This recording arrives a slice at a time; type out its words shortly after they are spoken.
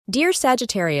Dear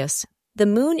Sagittarius, the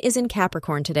moon is in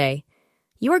Capricorn today.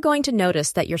 You are going to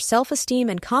notice that your self-esteem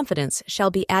and confidence shall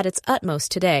be at its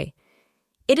utmost today.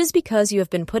 It is because you have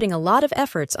been putting a lot of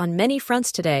efforts on many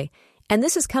fronts today, and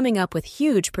this is coming up with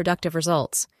huge productive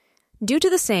results. Due to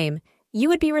the same, you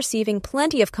would be receiving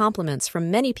plenty of compliments from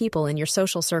many people in your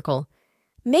social circle.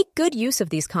 Make good use of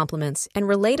these compliments and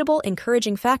relatable,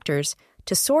 encouraging factors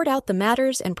to sort out the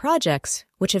matters and projects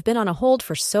which have been on a hold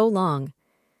for so long.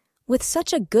 With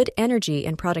such a good energy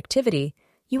and productivity,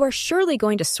 you are surely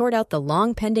going to sort out the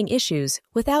long-pending issues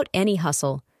without any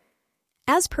hustle.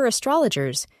 As per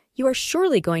astrologers, you are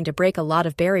surely going to break a lot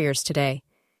of barriers today.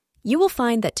 You will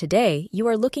find that today you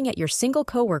are looking at your single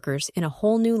coworkers in a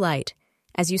whole new light,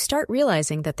 as you start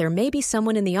realizing that there may be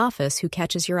someone in the office who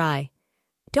catches your eye.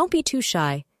 Don't be too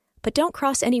shy, but don't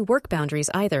cross any work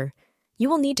boundaries either. You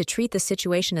will need to treat the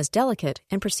situation as delicate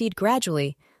and proceed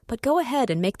gradually, but go ahead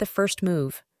and make the first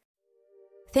move.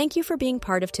 Thank you for being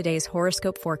part of today's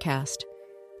horoscope forecast.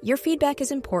 Your feedback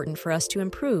is important for us to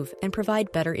improve and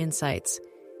provide better insights.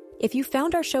 If you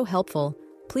found our show helpful,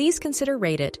 please consider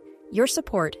rate it. Your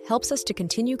support helps us to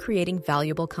continue creating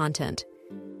valuable content.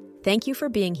 Thank you for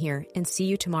being here, and see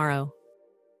you tomorrow.